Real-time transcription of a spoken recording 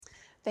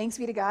Thanks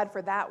be to God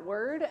for that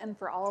word and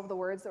for all of the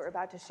words that we're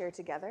about to share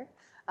together.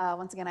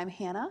 Once again, I'm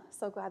Hannah.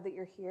 So glad that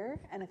you're here.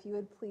 And if you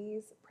would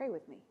please pray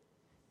with me.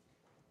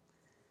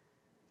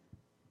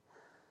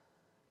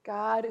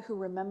 God, who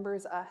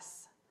remembers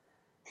us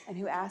and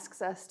who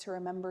asks us to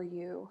remember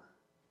you.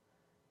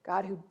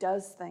 God, who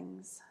does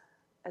things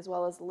as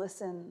well as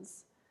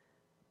listens,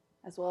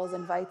 as well as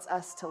invites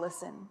us to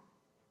listen.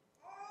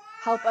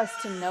 Help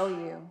us to know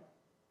you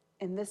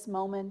in this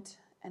moment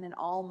and in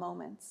all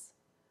moments.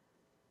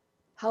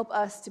 Help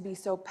us to be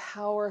so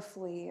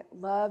powerfully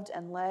loved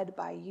and led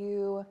by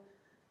you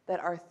that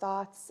our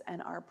thoughts and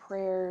our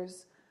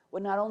prayers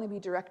would not only be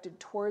directed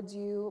towards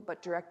you,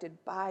 but directed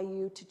by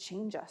you to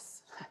change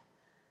us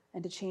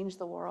and to change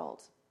the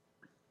world.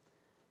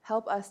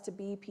 Help us to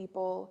be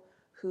people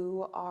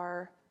who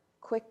are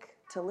quick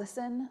to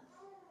listen,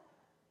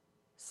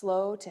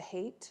 slow to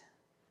hate,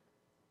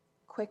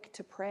 quick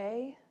to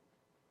pray,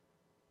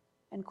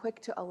 and quick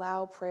to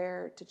allow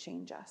prayer to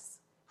change us.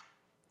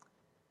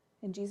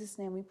 In Jesus'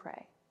 name we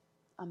pray.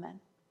 Amen.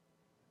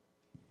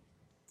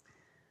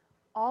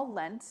 All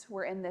Lent,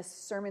 we're in this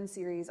sermon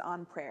series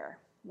on prayer.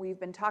 We've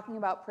been talking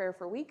about prayer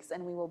for weeks,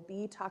 and we will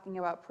be talking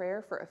about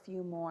prayer for a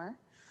few more.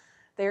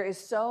 There is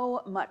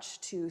so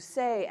much to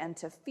say and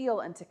to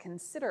feel and to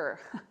consider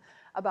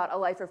about a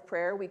life of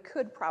prayer. We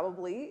could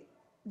probably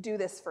do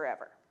this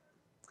forever.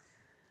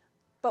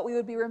 But we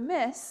would be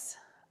remiss,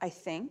 I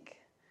think,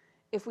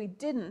 if we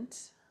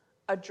didn't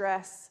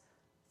address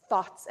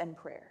thoughts and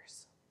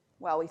prayers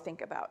while we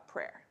think about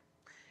prayer.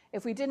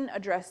 If we didn't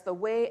address the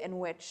way in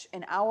which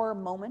in our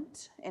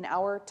moment, in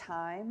our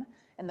time,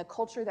 in the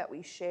culture that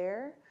we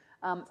share,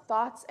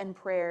 thoughts and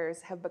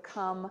prayers have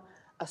become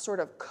a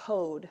sort of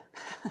code,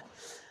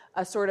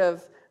 a sort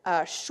of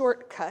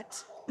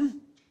shortcut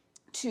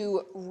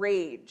to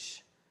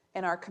rage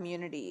in our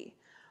community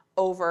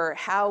over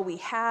how we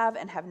have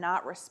and have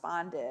not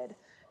responded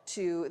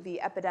to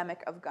the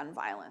epidemic of gun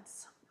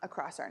violence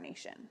across our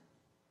nation.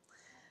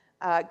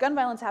 Gun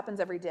violence happens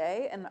every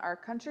day in our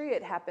country.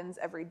 It happens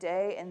every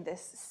day in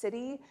this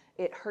city.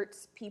 It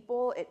hurts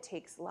people. It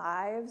takes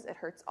lives. It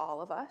hurts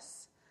all of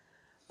us.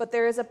 But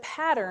there is a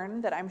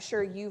pattern that I'm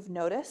sure you've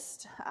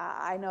noticed,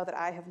 I know that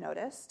I have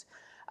noticed,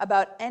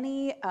 about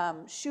any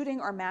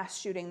shooting or mass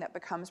shooting that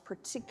becomes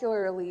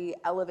particularly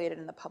elevated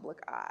in the public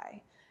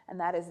eye. And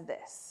that is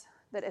this,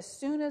 that as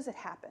soon as it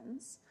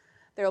happens,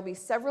 there will be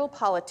several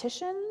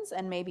politicians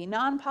and maybe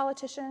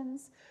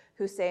non-politicians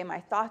who say, my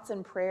thoughts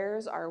and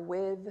prayers are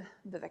with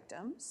the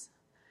victims.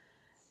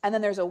 And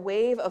then there's a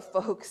wave of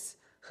folks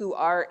who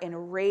are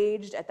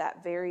enraged at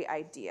that very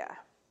idea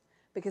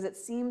because it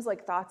seems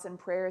like thoughts and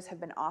prayers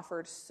have been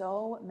offered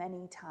so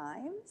many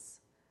times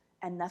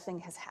and nothing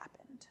has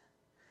happened.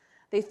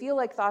 They feel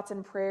like thoughts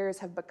and prayers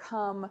have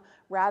become,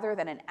 rather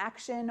than an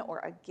action or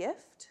a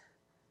gift,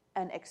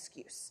 an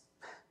excuse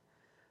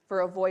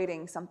for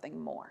avoiding something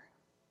more.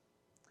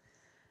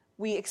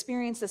 We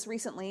experienced this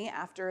recently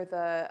after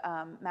the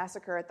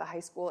massacre at the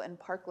high school in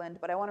Parkland,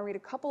 but I want to read a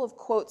couple of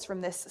quotes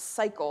from this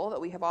cycle that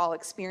we have all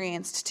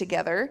experienced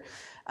together.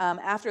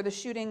 After the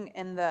shooting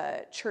in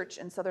the church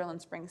in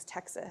Sutherland Springs,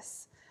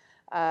 Texas,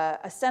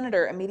 a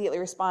senator immediately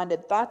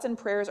responded, "Thoughts and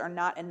prayers are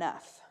not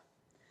enough."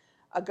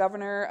 A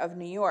governor of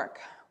New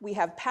York, "We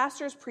have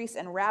pastors, priests,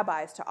 and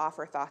rabbis to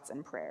offer thoughts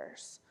and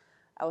prayers."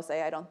 I will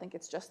say I don't think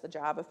it's just the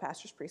job of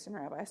pastors, priests, and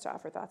rabbis to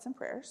offer thoughts and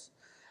prayers.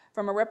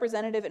 From a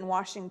representative in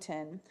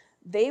Washington,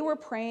 "They were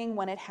praying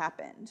when it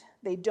happened.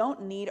 They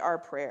don't need our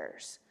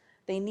prayers.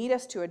 They need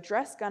us to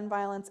address gun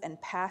violence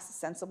and pass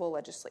sensible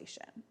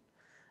legislation."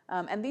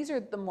 And these are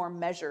the more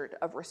measured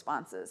of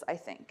responses, I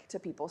think, to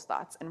people's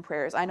thoughts and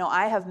prayers. I know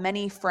I have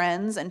many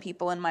friends and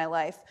people in my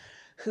life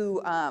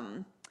who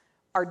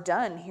are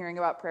done hearing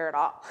about prayer at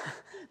all.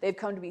 They've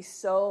come to be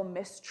so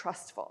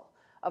mistrustful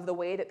of the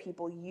way that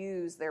people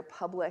use their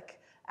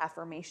public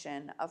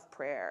affirmation of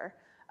prayer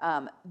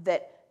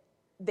that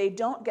they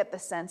don't get the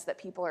sense that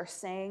people are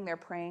saying they're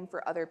praying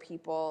for other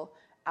people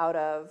out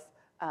of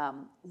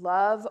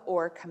love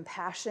or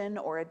compassion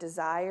or a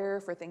desire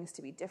for things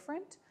to be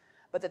different,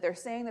 but that they're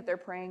saying that they're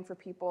praying for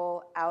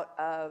people out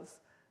of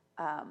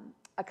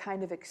a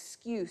kind of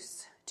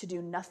excuse to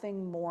do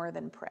nothing more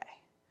than pray,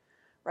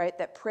 right?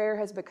 That prayer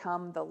has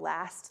become the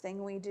last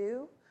thing we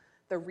do,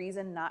 the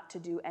reason not to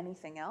do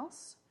anything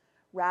else,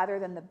 rather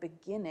than the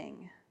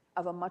beginning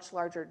of a much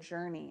larger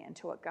journey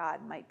into what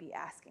God might be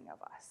asking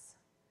of us.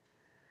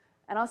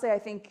 And I'll say I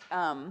think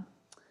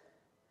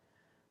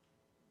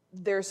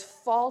there's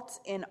fault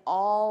in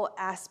all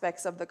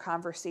aspects of the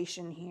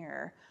conversation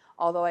here,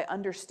 although I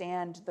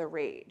understand the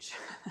rage.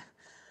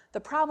 The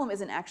problem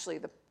isn't actually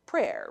the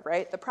prayer,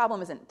 right? The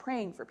problem isn't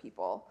praying for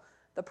people.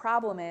 The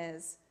problem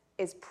is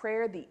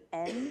prayer the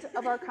end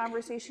of our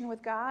conversation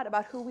with God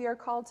about who we are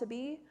called to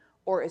be,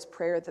 or is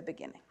prayer the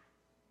beginning?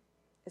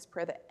 Is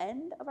prayer the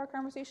end of our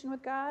conversation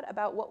with God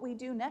about what we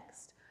do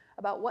next,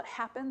 about what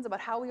happens,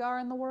 about how we are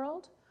in the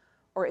world?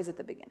 Or is it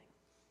the beginning?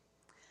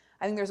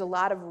 I think there's a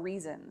lot of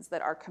reasons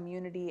that our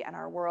community and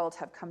our world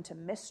have come to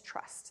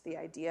mistrust the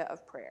idea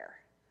of prayer.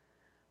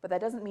 But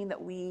that doesn't mean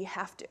that we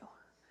have to.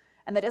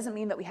 And that doesn't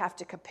mean that we have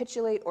to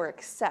capitulate or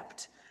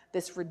accept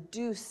this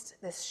reduced,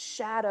 this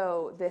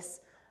shadow,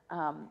 this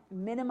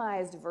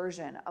minimized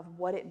version of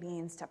what it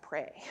means to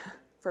pray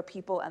for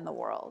people and the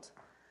world.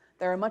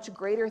 There are much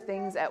greater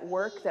things at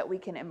work that we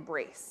can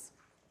embrace.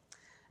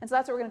 And so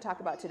that's what we're going to talk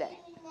about today.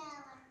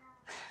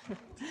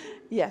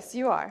 Yes,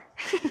 you are.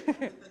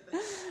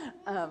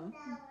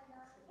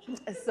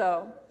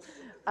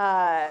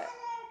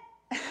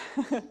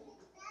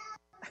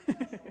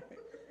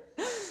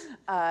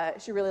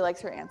 She really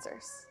likes her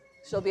answers.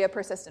 She'll be a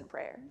persistent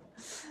prayer.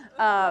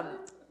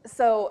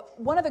 So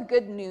one of the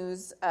good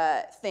news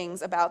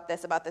things about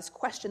this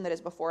question that is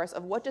before us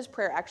of what does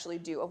prayer actually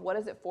do, of what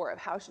is it for, of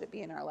how should it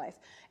be in our life,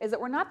 is that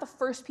we're not the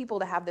first people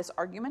to have this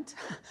argument.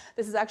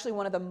 This is actually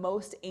one of the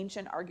most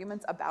ancient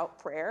arguments about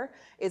prayer,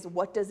 is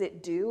what does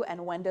it do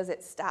and when does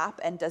it stop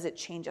and does it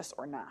change us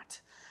or not?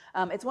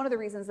 It's one of the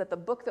reasons that the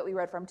book that we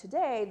read from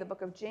today, the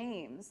book of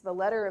James, the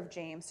letter of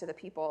James to the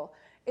people,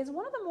 is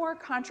one of the more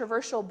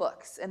controversial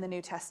books in the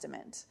New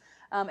Testament.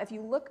 If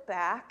you look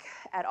back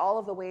at all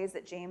of the ways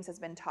that James has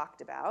been talked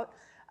about,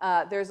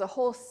 there's a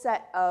whole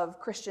set of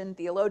Christian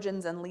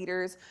theologians and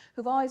leaders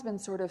who've always been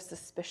sort of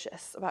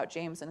suspicious about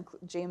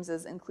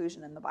James's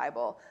inclusion in the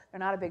Bible. They're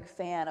not a big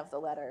fan of the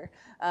letter.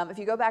 If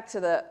you go back to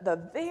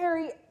the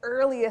very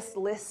earliest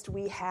list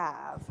we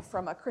have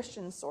from a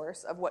Christian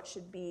source of what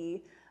should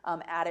be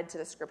added to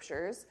the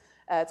scriptures,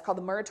 it's called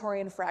the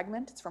Muratorian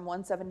Fragment. It's from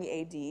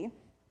 170 AD.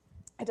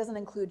 It doesn't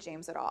include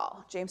James at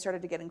all. James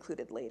started to get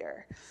included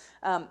later.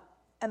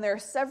 And there are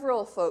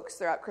several folks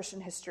throughout Christian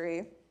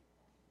history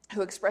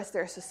who expressed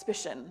their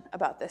suspicion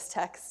about this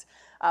text.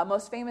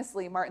 Most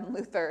famously, Martin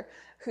Luther,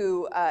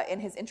 who in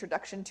his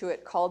introduction to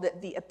it called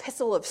it the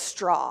Epistle of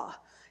Straw.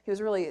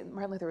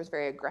 Martin Luther was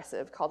very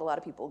aggressive, called a lot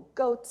of people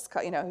goats,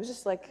 he was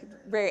just like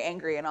very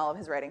angry in all of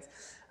his writings.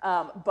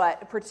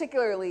 But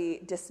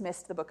particularly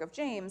dismissed the book of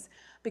James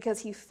because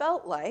he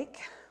felt like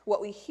what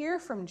we hear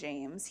from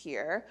James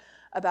here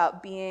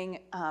about being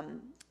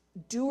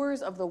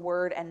doers of the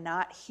word and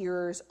not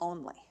hearers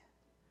only,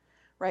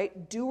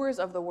 right? Doers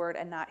of the word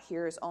and not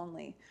hearers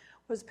only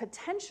was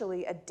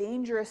potentially a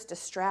dangerous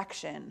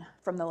distraction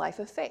from the life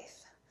of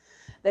faith.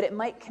 That it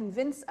might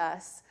convince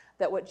us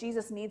that what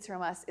Jesus needs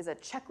from us is a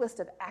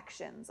checklist of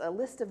actions, a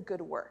list of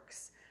good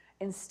works,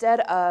 instead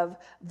of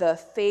the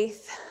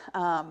faith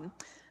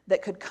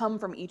that could come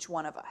from each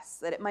one of us.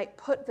 That it might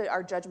put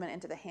our judgment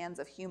into the hands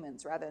of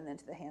humans rather than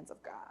into the hands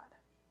of God.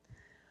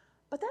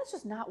 But that's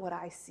just not what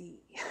I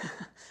see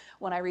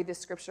when I read this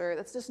scripture.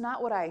 That's just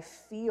not what I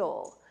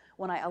feel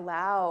when I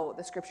allow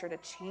the scripture to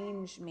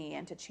change me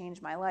and to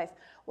change my life.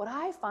 What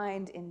I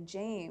find in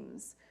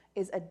James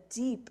is a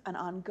deep and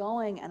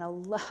ongoing and a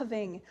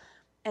loving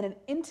and an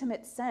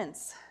intimate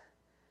sense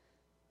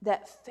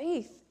that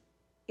faith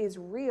is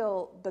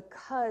real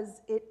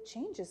because it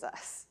changes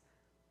us,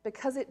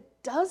 because it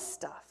does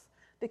stuff,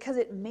 because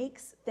it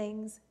makes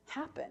things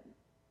happen.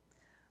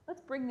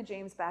 Let's bring the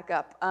James back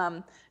up.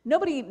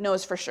 Nobody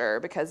knows for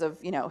sure because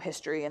of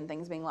history and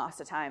things being lost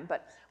to time,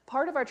 but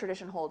part of our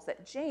tradition holds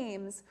that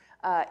James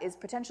is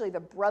potentially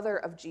the brother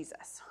of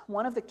Jesus,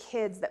 one of the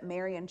kids that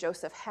Mary and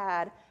Joseph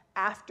had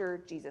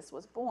after Jesus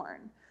was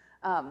born.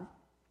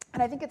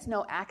 And I think it's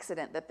no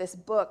accident that this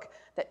book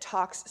that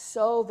talks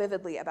so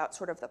vividly about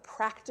sort of the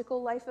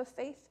practical life of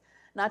faith,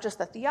 not just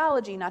the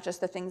theology, not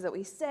just the things that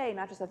we say,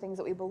 not just the things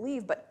that we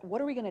believe, but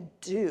what are we going to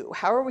do?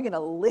 How are we going to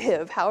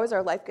live? How is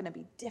our life going to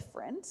be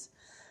different?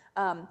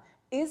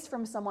 Is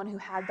from someone who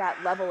had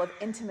that level of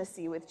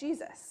intimacy with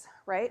Jesus,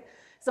 right?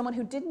 Someone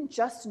who didn't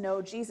just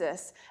know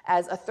Jesus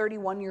as a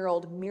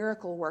 31-year-old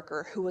miracle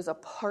worker who was a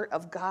part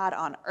of God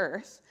on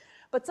earth,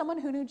 but someone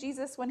who knew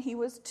Jesus when he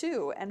was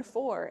 2 and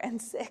 4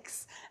 and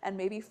 6 and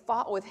maybe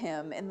fought with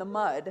him in the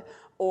mud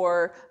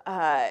or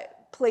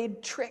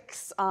played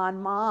tricks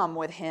on mom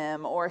with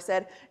him or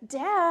said,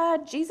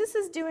 Dad, Jesus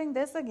is doing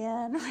this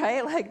again,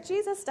 right? Like,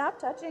 Jesus, stop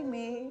touching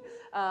me.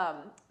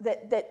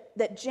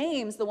 That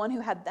James, the one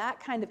who had that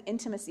kind of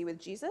intimacy with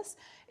Jesus,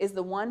 is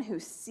the one who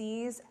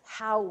sees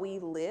how we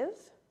live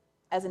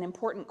as an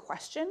important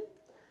question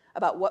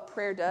about what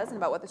prayer does and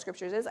about what the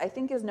scriptures is, I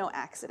think is no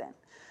accident.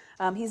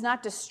 He's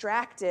not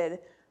distracted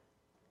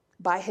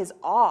by his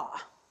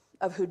awe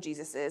of who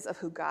Jesus is, of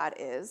who God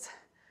is.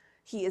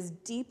 He is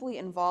deeply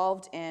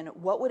involved in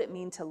what would it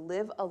mean to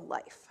live a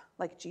life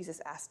like Jesus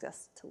asked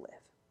us to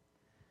live.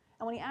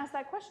 And when he asks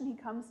that question, he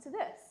comes to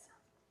this.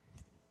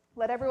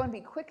 Let everyone be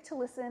quick to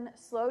listen,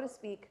 slow to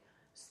speak,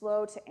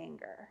 slow to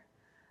anger.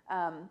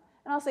 And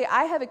I'll say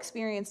I have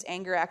experienced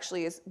anger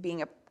actually as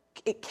being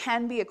it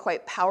can be a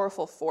quite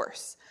powerful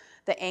force.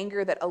 The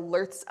anger that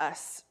alerts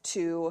us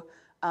to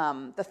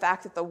the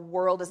fact that the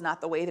world is not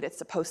the way that it's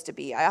supposed to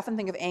be. I often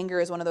think of anger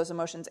as one of those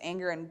emotions,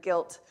 anger and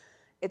guilt.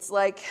 It's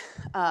like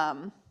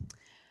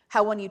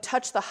how when you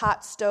touch the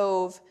hot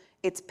stove,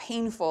 it's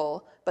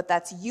painful, but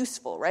that's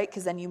useful, right?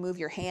 Because then you move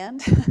your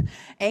hand.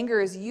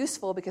 Anger is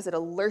useful because it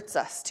alerts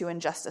us to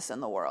injustice in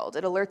the world.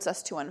 It alerts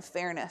us to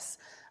unfairness.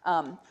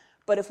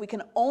 But if we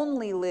can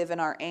only live in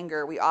our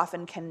anger, we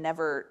often can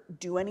never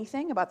do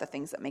anything about the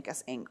things that make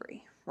us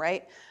angry.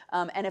 right?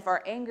 And if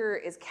our anger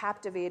is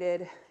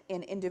captivated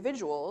in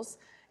individuals,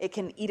 it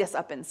can eat us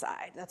up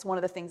inside. That's one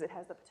of the things it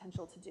has the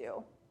potential to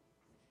do.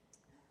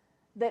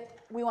 That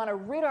we want to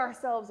rid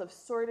ourselves of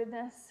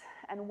sordidness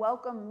and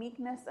welcome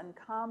meekness and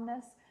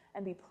calmness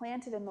and be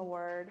planted in the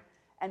word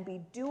and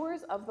be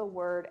doers of the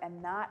word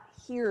and not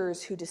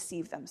hearers who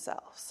deceive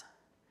themselves.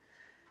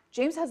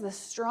 James has this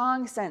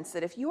strong sense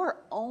that if you are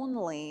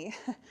only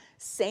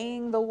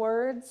saying the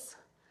words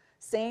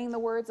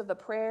of the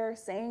prayer,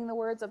 saying the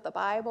words of the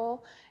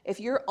Bible,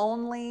 if you're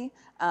only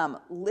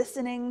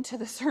listening to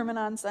the sermon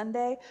on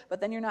Sunday,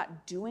 but then you're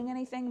not doing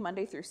anything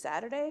Monday through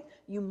Saturday,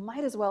 you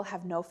might as well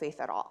have no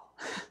faith at all.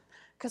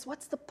 Because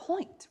what's the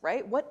point,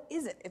 right? What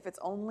is it if it's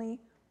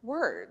only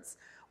words?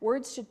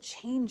 Words should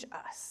change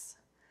us.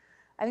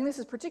 I think this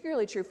is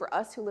particularly true for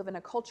us who live in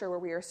a culture where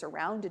we are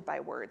surrounded by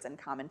words and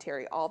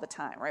commentary all the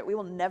time, right? We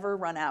will never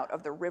run out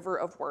of the river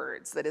of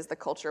words that is the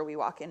culture we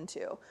walk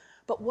into.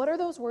 But what are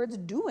those words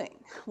doing?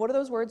 What are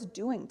those words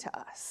doing to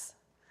us?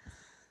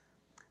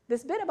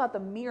 This bit about the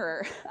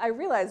mirror, I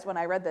realized when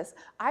I read this,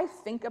 I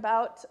think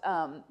about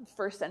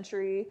first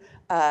century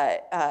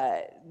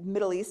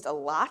Middle East a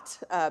lot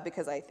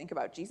because I think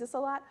about Jesus a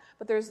lot,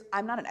 but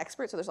I'm not an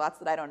expert, so there's lots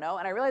that I don't know.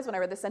 And I realized when I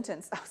read this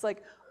sentence, I was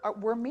like,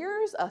 were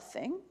mirrors a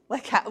thing?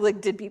 Like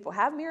did people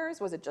have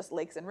mirrors? Was it just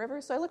lakes and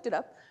rivers? So I looked it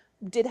up.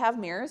 Did have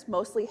mirrors,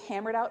 mostly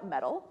hammered out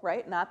metal,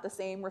 right? Not the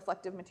same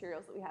reflective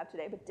materials that we have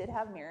today, but did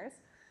have mirrors.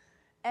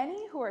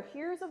 Any who are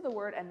hearers of the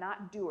word and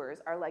not doers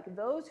are like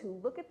those who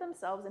look at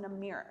themselves in a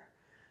mirror.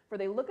 For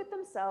they look at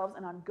themselves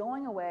and on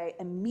going away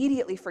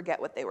immediately forget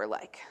what they were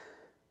like.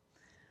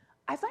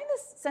 I find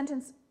this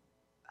sentence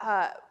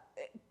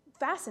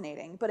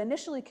fascinating, but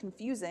initially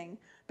confusing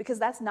because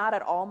that's not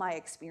at all my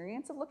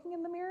experience of looking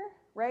in the mirror,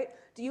 right?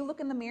 Do you look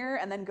in the mirror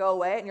and then go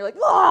away and you're like,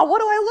 oh, what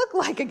do I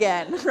look like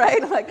again,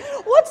 right? Like,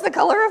 what's the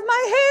color of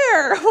my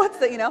hair? What's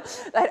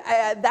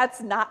the,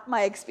 that's not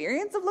my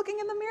experience of looking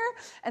in the mirror.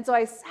 And so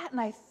I sat and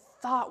I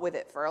thought with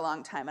it for a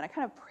long time and I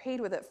kind of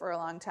prayed with it for a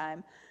long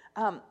time.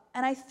 And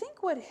I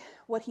think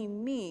what he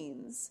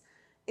means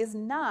is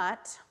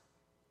not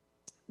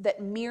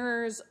that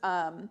mirrors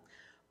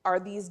are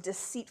these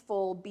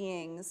deceitful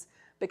beings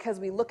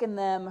because we look in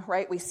them,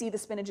 right? We see the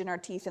spinach in our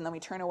teeth and then we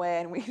turn away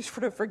and we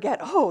sort of forget,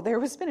 oh, there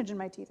was spinach in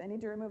my teeth. I need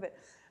to remove it.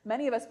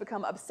 Many of us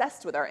become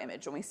obsessed with our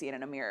image when we see it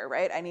in a mirror,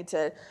 right? I need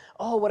to,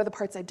 what are the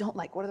parts I don't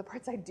like? What are the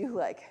parts I do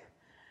like?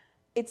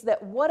 It's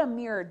that what a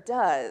mirror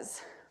does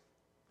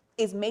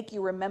is make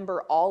you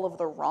remember all of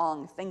the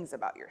wrong things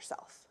about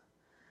yourself.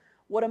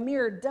 What a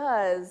mirror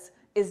does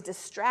is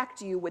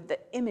distract you with the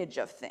image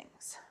of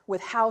things,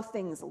 with how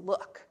things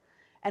look.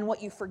 And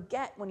what you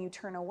forget when you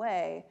turn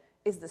away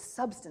is the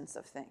substance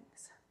of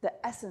things, the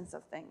essence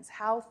of things,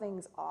 how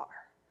things are.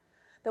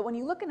 That when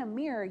you look in a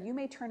mirror, you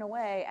may turn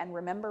away and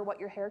remember what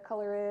your hair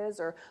color is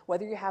or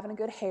whether you're having a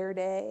good hair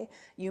day.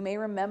 You may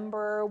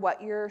remember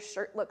what your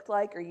shirt looked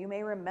like, or you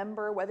may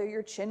remember whether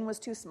your chin was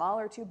too small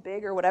or too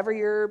big or whatever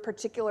your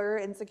particular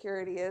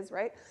insecurity is,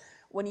 right?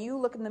 When you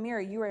look in the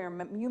mirror,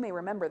 you may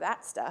remember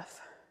that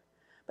stuff,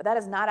 but that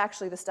is not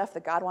actually the stuff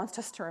that God wants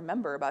us to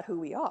remember about who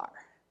we are.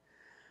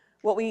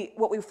 What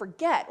we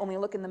forget when we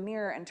look in the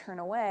mirror and turn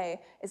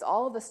away is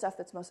all of the stuff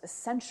that's most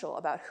essential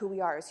about who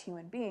we are as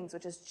human beings,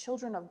 which is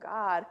children of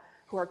God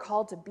who are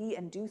called to be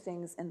and do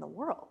things in the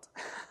world.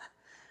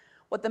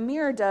 What the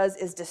mirror does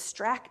is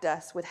distract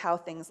us with how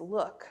things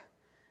look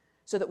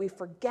so that we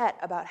forget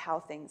about how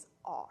things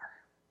are.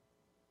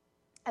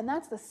 And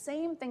that's the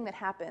same thing that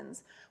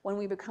happens when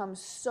we become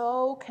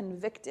so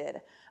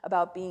convicted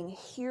about being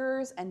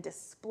hearers and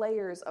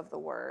displayers of the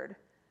word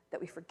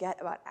that we forget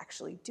about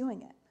actually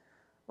doing it,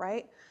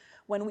 right?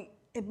 When we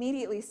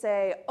immediately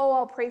say, oh,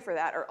 I'll pray for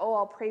that, or oh,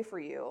 I'll pray for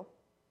you,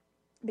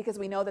 because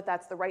we know that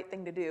that's the right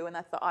thing to do, and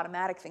that's the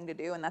automatic thing to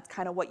do, and that's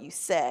kind of what you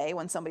say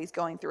when somebody's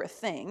going through a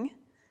thing.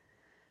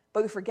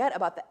 But we forget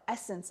about the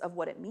essence of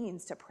what it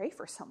means to pray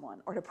for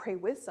someone or to pray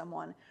with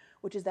someone,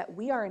 which is that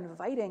we are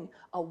inviting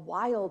a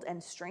wild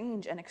and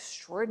strange and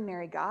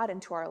extraordinary God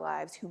into our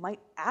lives who might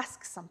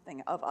ask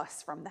something of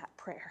us from that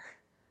prayer.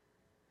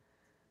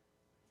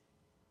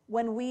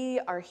 When we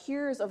are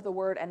hearers of the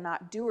word and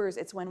not doers,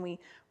 it's when we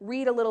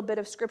read a little bit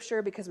of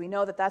scripture because we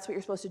know that that's what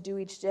you're supposed to do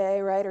each day,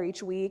 right? Or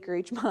each week or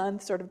each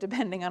month, sort of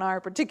depending on our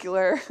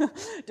particular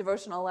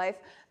devotional life,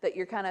 that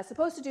you're kind of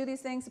supposed to do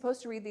these things,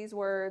 supposed to read these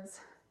words,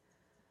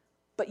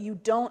 but you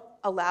don't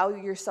allow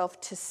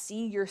yourself to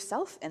see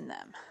yourself in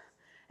them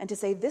and to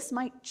say, this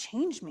might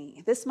change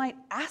me. This might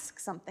ask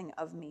something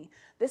of me.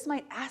 This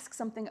might ask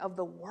something of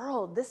the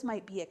world. This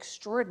might be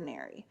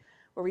extraordinary,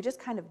 where we just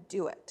kind of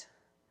do it.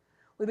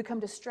 We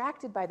become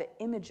distracted by the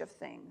image of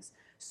things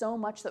so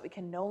much that we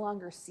can no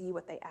longer see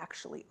what they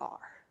actually are,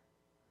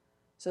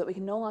 so that we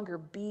can no longer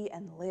be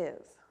and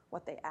live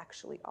what they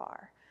actually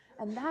are.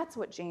 And that's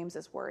what James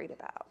is worried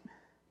about.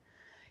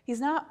 He's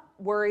not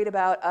worried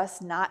about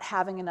us not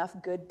having enough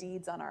good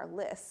deeds on our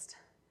list.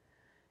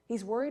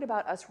 He's worried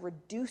about us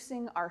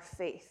reducing our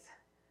faith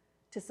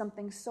to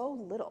something so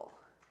little,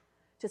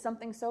 to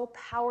something so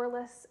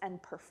powerless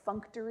and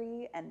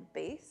perfunctory and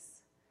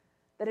base,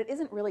 that it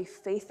isn't really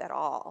faith at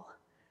all.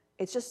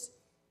 It's just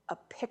a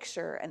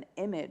picture, an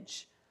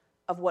image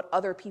of what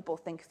other people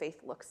think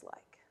faith looks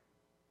like.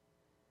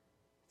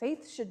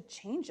 Faith should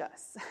change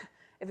us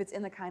if it's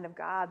in the kind of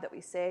God that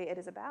we say it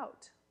is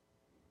about.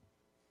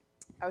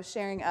 I was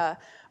sharing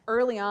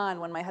early on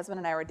when my husband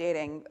and I were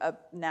dating,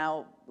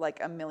 now like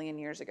a million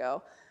years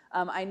ago,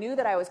 I knew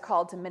that I was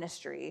called to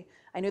ministry.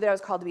 I knew that I was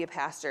called to be a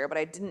pastor, but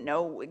I didn't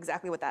know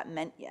exactly what that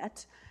meant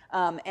yet.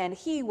 And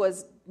he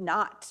was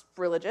not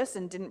religious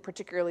and didn't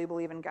particularly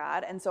believe in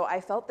God. And so I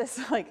felt this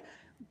like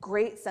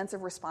great sense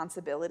of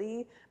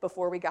responsibility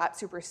before we got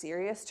super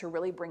serious to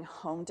really bring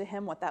home to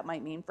him what that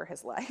might mean for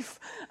his life,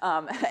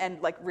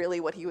 and like really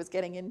what he was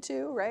getting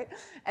into, right?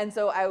 And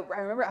so I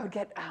remember I would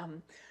get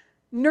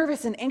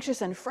nervous and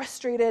anxious and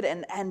frustrated,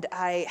 and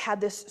I had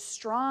this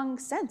strong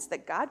sense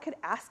that God could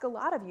ask a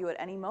lot of you at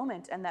any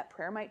moment and that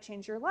prayer might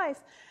change your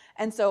life.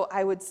 And so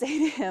I would say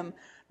to him,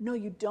 no,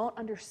 you don't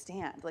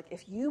understand. Like,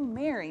 if you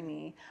marry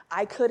me,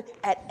 I could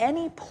at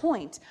any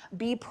point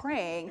be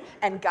praying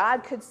and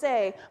God could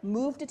say,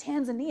 move to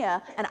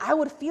Tanzania, and I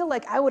would feel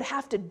like I would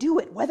have to do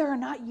it whether or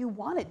not you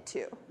wanted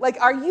to. Like,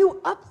 are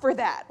you up for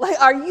that? Like,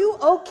 are you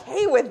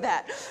okay with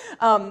that?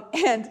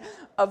 And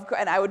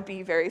I would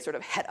be very sort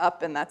of head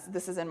up, and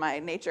this is in my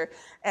nature.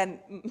 And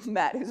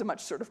Matt, who's a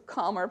much sort of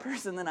calmer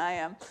person than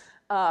I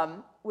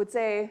am, would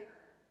say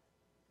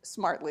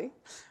smartly,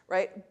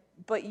 right?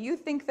 But you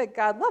think that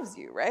God loves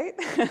you, right?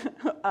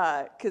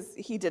 Because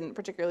he didn't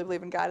particularly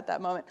believe in God at that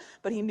moment,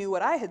 but he knew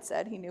what I had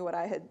said. He knew what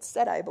I had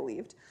said I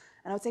believed.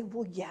 And I would say,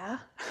 well, yeah.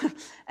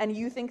 And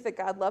you think that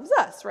God loves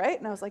us, right?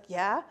 And I was like,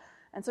 yeah.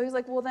 And so he's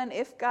like, well, then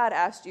if God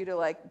asked you to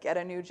like get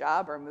a new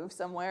job or move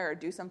somewhere or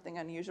do something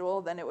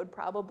unusual, then it would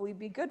probably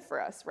be good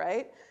for us,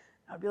 right?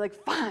 I'd be like,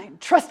 fine,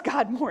 trust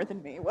God more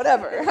than me,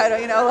 whatever. I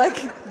don't,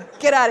 like,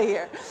 get out of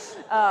here.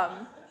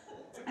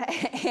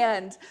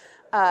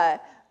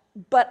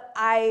 But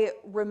I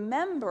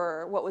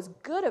remember what was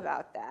good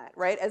about that,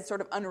 right? As sort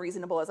of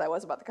unreasonable as I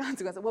was about the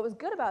consequences, what was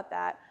good about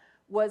that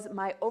was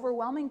my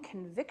overwhelming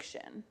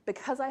conviction,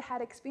 because I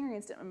had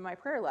experienced it in my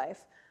prayer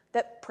life,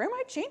 that prayer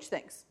might change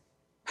things.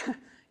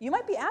 You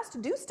might be asked to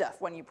do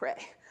stuff when you pray.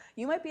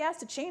 You might be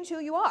asked to change who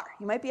you are.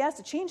 You might be asked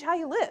to change how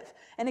you live.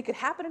 And it could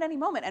happen at any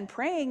moment. And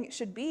praying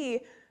should be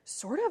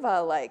sort of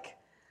a like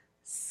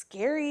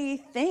scary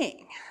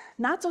thing.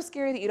 Not so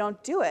scary that you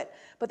don't do it,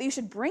 but that you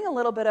should bring a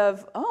little bit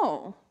of,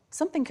 oh,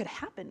 something could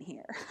happen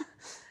here.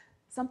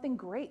 Something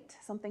great,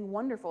 something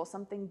wonderful,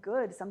 something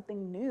good,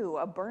 something new,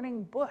 a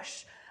burning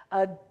bush,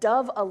 a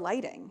dove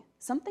alighting.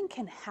 Something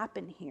can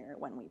happen here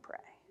when we pray.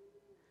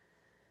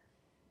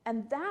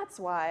 And that's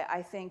why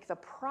I think the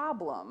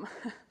problem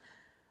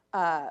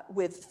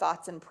with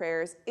thoughts and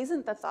prayers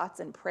isn't the thoughts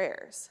and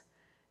prayers.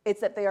 It's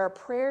that they are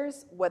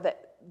prayers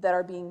that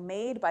are being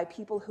made by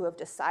people who have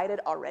decided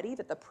already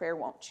that the prayer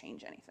won't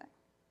change anything.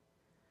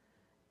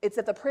 It's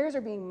that the prayers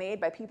are being made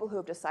by people who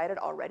have decided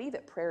already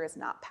that prayer is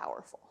not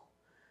powerful,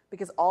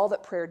 because all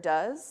that prayer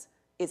does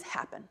is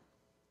happen.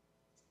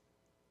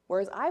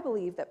 Whereas I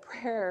believe that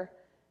prayer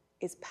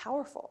is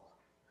powerful.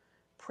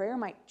 Prayer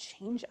might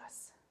change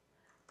us.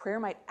 Prayer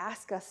might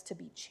ask us to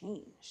be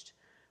changed.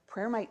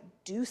 Prayer might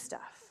do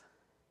stuff.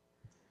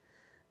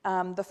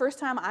 The first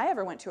time I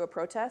ever went to a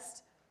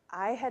protest,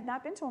 I had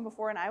not been to one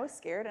before, and I was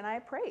scared, and I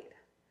prayed.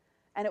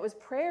 And it was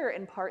prayer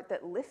in part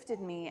that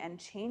lifted me and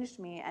changed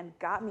me and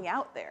got me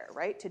out there,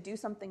 right, to do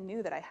something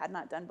new that I had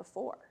not done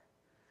before.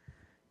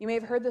 You may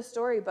have heard this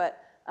story, but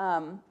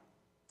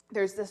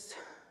there's this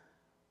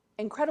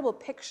incredible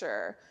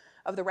picture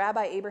of the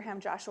Rabbi Abraham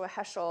Joshua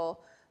Heschel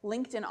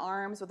linked in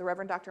arms with the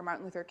Reverend Dr.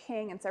 Martin Luther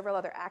King and several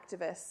other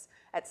activists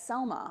at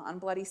Selma on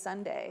Bloody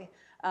Sunday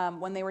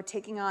when they were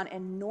taking on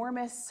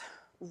enormous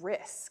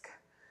risk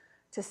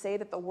to say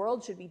that the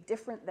world should be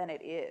different than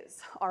it is.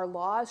 Our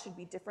laws should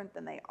be different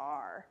than they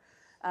are,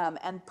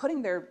 and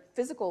putting their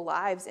physical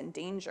lives in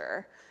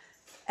danger.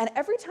 And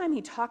every time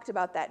he talked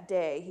about that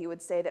day, he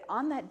would say that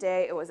on that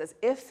day, it was as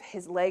if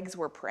his legs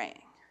were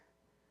praying,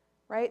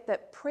 right?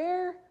 That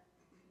prayer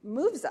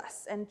moves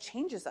us and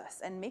changes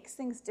us and makes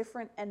things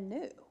different and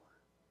new.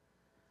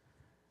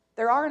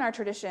 There are in our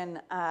tradition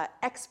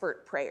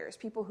expert prayers,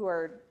 people who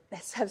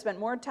have spent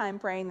more time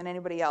praying than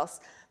anybody else,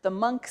 the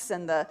monks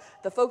and the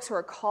folks who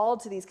are called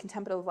to these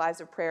contemplative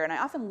lives of prayer. And I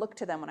often look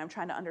to them when I'm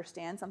trying to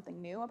understand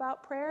something new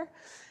about prayer.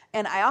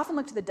 And I often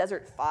look to the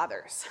Desert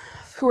Fathers,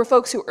 who were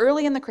folks who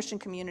early in the Christian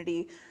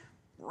community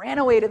ran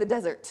away to the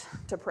desert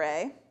to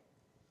pray.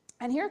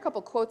 And here are a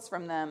couple quotes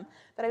from them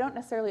that I don't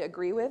necessarily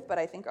agree with, but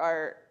I think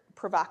are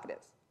provocative.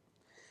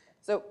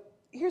 So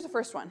here's the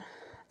first one.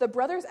 The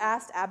brothers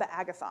asked Abba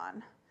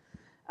Agathon,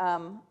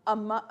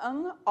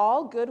 among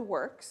all good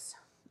works,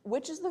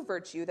 which is the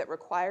virtue that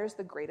requires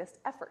the greatest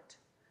effort?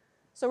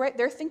 So, right,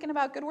 they're thinking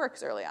about good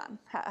works early on.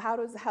 How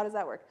does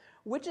that work?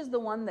 Which is the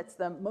one that's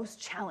the most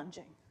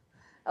challenging?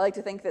 I like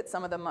to think that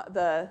some of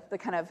the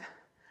kind of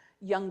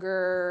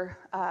younger,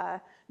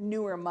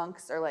 newer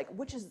monks are like,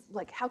 which is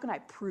like, how can I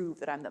prove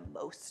that I'm the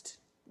most,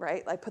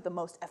 right? Like, put the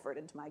most effort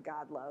into my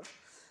God love.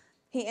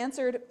 He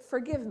answered,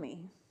 forgive me.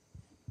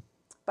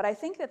 but I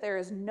think that there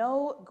is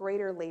no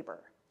greater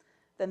labor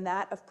than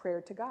that of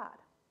prayer to God.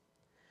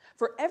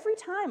 For every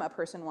time a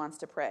person wants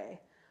to pray,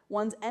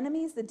 one's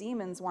enemies, the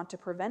demons, want to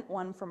prevent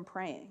one from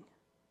praying.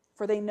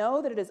 For they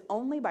know that it is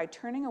only by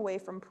turning away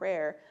from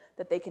prayer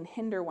that they can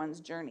hinder one's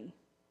journey.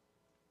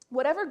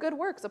 Whatever good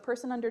works a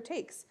person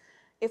undertakes,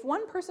 if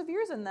one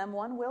perseveres in them,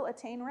 one will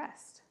attain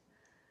rest.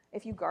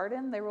 If you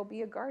garden, there will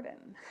be a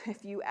garden.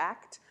 If you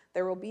act,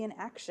 there will be an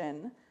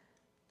action.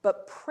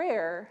 But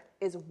prayer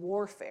is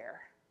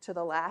warfare to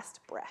the last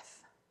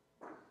breath.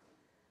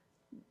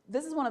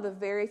 This is one of the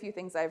very few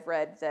things I've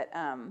read that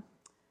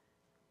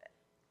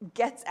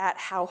gets at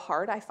how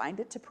hard I find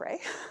it to pray,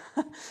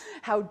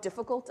 how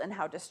difficult and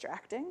how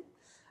distracting.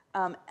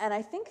 And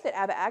I think that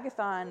Abba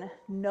Agathon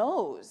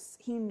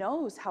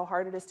knows how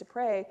hard it is to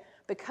pray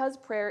because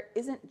prayer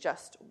isn't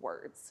just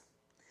words.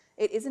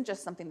 It isn't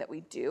just something that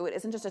we do. It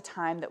isn't just a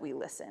time that we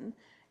listen.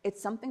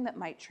 It's something that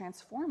might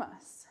transform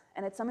us.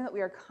 And it's something that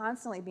we are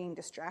constantly being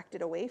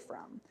distracted away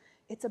from.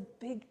 It's a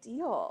big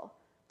deal,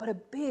 but a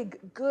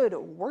big, good,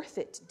 worth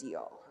it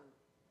deal.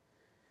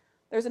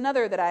 There's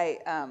another that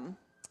I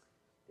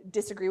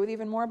disagree with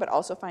even more, but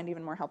also find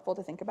even more helpful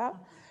to think about,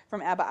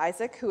 from Abba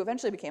Isaac, who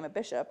eventually became a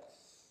bishop.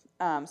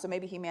 So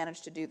maybe he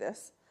managed to do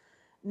this.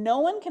 No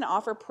one can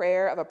offer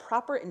prayer of a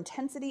proper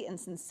intensity and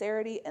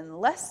sincerity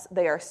unless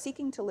they are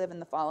seeking to live in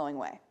the following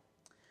way.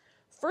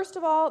 First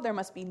of all, there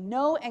must be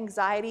no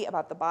anxiety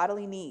about the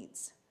bodily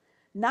needs,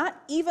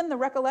 not even the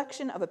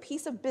recollection of a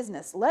piece of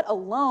business, let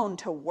alone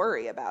to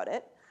worry about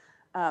it.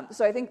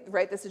 So I think,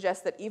 right, this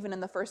suggests that even in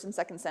the 1st and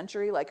 2nd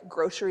century, like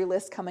grocery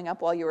lists coming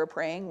up while you were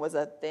praying was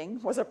a thing,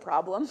 was a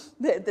problem.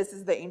 This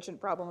is the ancient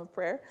problem of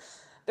prayer.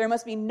 There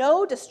must be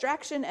no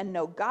distraction and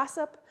no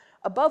gossip.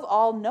 Above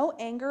all, no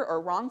anger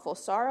or wrongful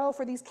sorrow,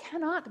 for these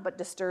cannot but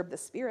disturb the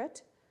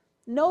spirit.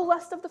 No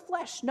lust of the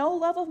flesh, no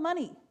love of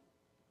money.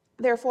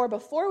 Therefore,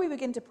 before we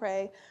begin to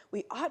pray,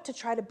 we ought to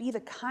try to be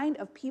the kind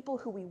of people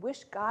who we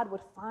wish God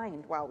would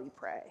find while we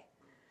pray.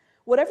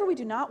 Whatever we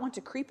do not want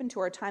to creep into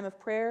our time of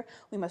prayer,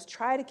 we must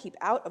try to keep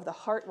out of the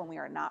heart when we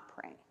are not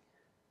praying.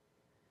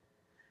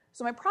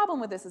 So my problem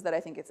with this is that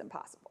I think it's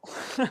impossible.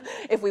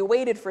 If we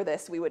waited for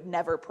this, we would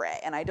never pray.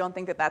 And I don't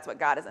think that that's what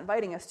God is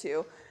inviting us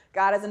to.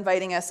 God is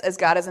inviting us, as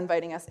God is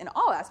inviting us in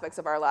all aspects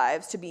of our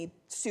lives, to be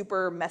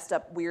super messed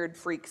up, weird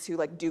freaks who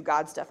like do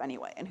God stuff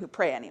anyway and who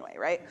pray anyway,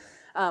 right?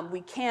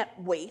 We can't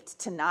wait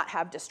to not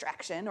have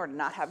distraction or to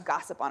not have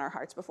gossip on our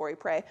hearts before we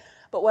pray.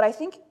 But what I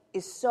think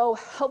is so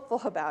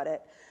helpful about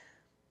it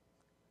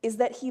is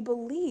that he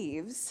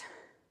believes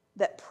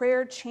that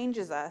prayer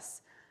changes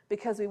us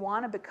because we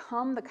want to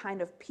become the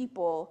kind of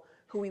people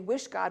who we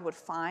wish God would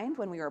find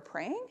when we are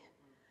praying.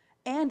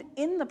 And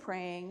in the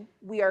praying,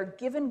 we are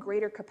given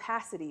greater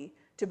capacity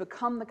to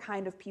become the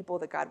kind of people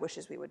that God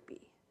wishes we would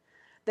be.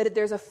 That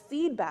there's a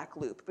feedback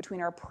loop between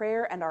our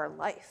prayer and our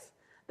life.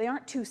 They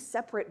aren't two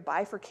separate,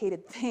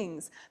 bifurcated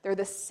things. They're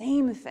the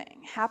same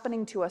thing,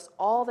 happening to us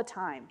all the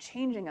time,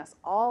 changing us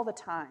all the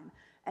time.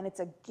 And it's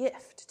a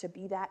gift to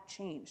be that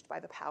changed by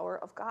the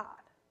power of God.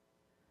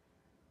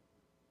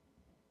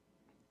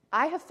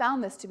 I have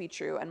found this to be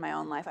true in my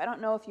own life. I don't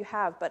know if you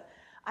have, but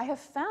I have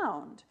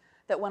found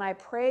that when I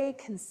pray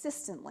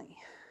consistently,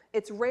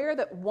 it's rare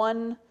that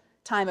one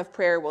time of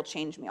prayer will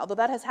change me, although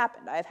that has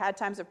happened. I've had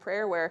times of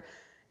prayer where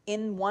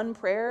in one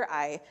prayer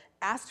I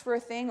asked for a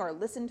thing or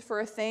listened for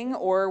a thing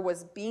or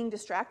was being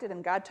distracted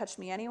and God touched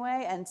me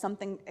anyway and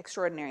something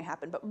extraordinary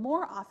happened. But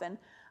more often,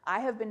 I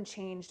have been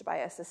changed by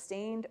a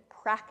sustained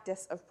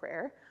practice of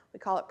prayer. We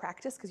call it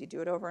practice because you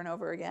do it over and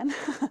over again.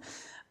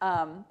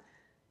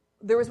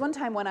 There was one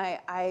time when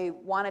I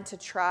wanted to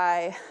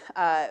try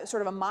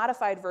sort of a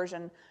modified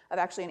version of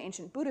actually an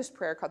ancient Buddhist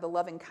prayer called the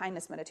loving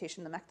kindness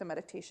meditation, the metta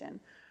meditation,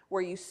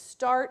 where you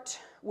start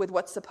with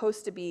what's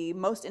supposed to be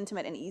most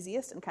intimate and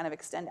easiest and kind of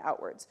extend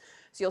outwards.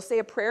 So you'll say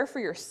a prayer for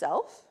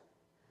yourself,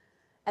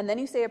 and then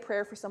you say a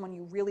prayer for someone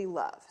you really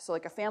love. So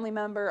like a family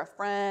member, a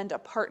friend, a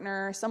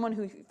partner, someone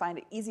who you find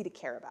it easy to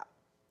care about.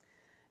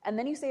 And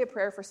then you say a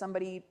prayer for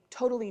somebody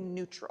totally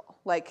neutral,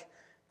 like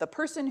the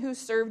person who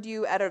served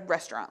you at a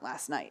restaurant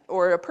last night,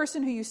 or a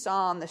person who you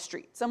saw on the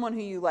street, someone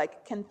who you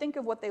like can think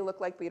of what they look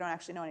like, but you don't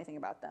actually know anything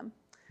about them.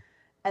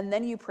 And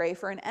then you pray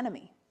for an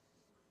enemy,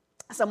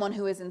 someone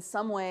who is in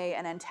some way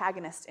an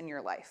antagonist in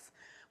your life,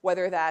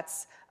 whether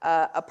that's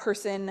a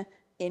person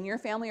in your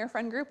family or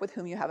friend group with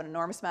whom you have an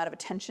enormous amount of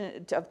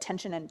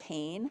tension and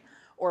pain,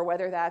 or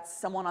whether that's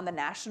someone on the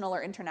national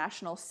or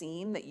international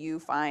scene that you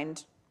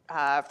find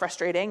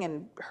frustrating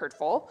and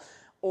hurtful,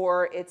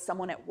 or it's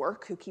someone at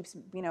work who keeps,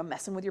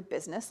 messing with your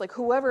business. Like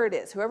whoever it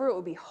is, whoever it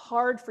would be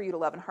hard for you to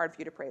love and hard for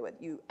you to pray with,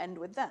 you end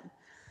with them.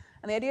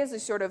 And the idea is to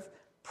sort of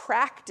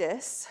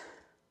practice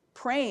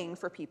praying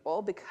for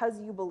people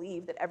because you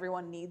believe that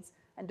everyone needs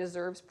and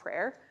deserves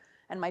prayer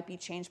and might be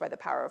changed by the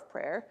power of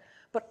prayer,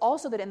 but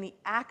also that in the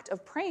act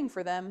of praying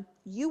for them,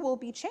 you will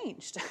be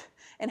changed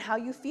in how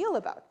you feel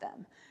about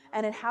them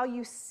and in how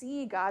you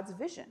see God's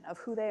vision of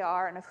who they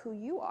are and of who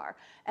you are.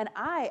 And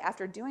I,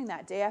 after doing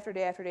that day after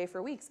day after day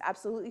for weeks,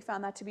 absolutely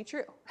found that to be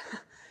true.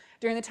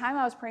 During the time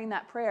I was praying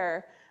that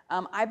prayer,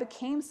 I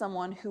became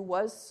someone who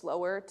was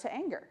slower to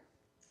anger.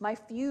 My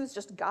fuse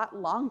just got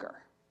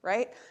longer,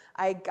 right?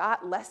 I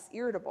got less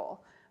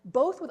irritable,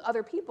 both with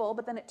other people,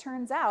 but then it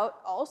turns out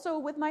also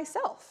with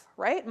myself,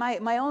 right?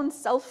 My own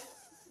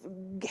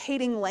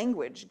self-hating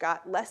language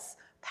got less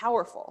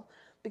powerful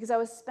because I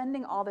was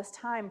spending all this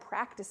time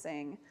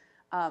practicing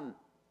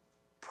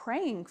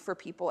praying for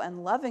people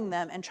and loving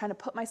them and trying to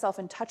put myself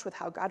in touch with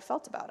how God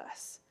felt about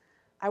us.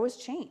 I was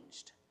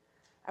changed.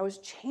 I was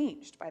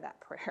changed by that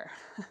prayer.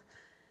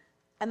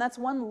 And that's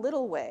one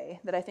little way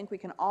that I think we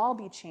can all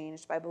be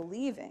changed by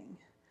believing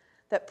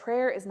that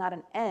prayer is not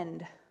an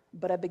end,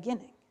 but a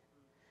beginning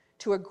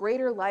to a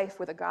greater life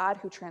with a God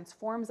who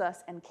transforms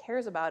us and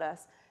cares about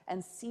us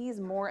and sees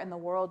more in the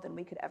world than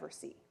we could ever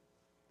see.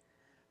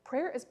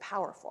 Prayer is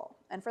powerful,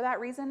 and for that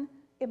reason,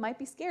 it might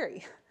be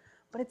scary,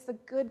 but it's the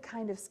good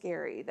kind of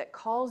scary that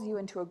calls you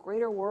into a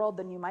greater world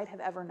than you might have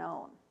ever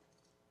known.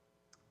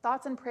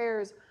 Thoughts and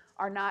prayers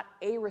are not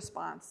a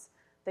response.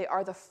 They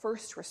are the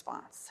first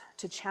response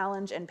to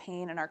challenge and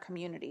pain in our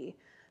community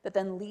that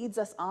then leads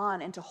us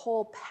on into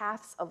whole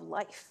paths of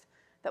life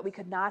that we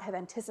could not have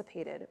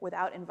anticipated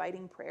without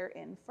inviting prayer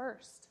in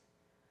first.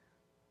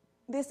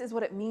 This is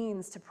what it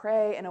means to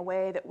pray in a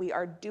way that we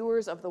are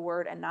doers of the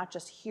word and not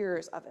just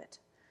hearers of it.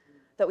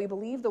 That we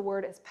believe the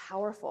word is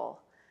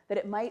powerful, that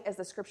it might, as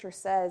the scripture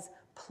says,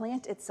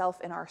 plant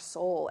itself in our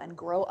soul and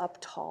grow up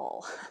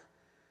tall.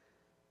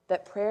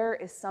 That prayer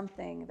is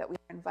something that we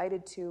are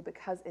invited to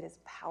because it is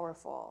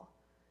powerful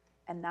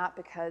and not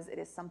because it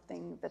is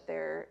something that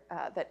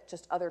that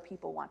just other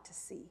people want to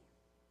see.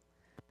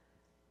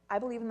 I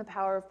believe in the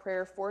power of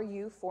prayer for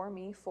you, for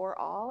me, for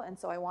all, and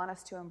so I want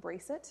us to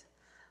embrace it.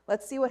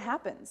 Let's see what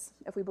happens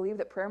if we believe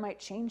that prayer might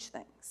change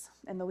things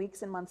in the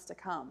weeks and months to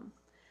come.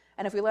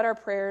 And if we let our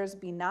prayers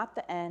be not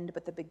the end,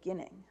 but the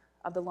beginning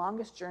of the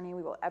longest journey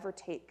we will ever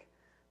take,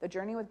 the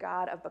journey with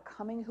God of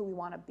becoming who we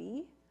want to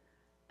be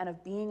and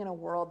of being in a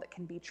world that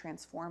can be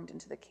transformed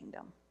into the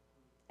kingdom.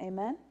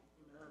 Amen?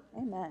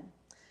 Amen. Amen.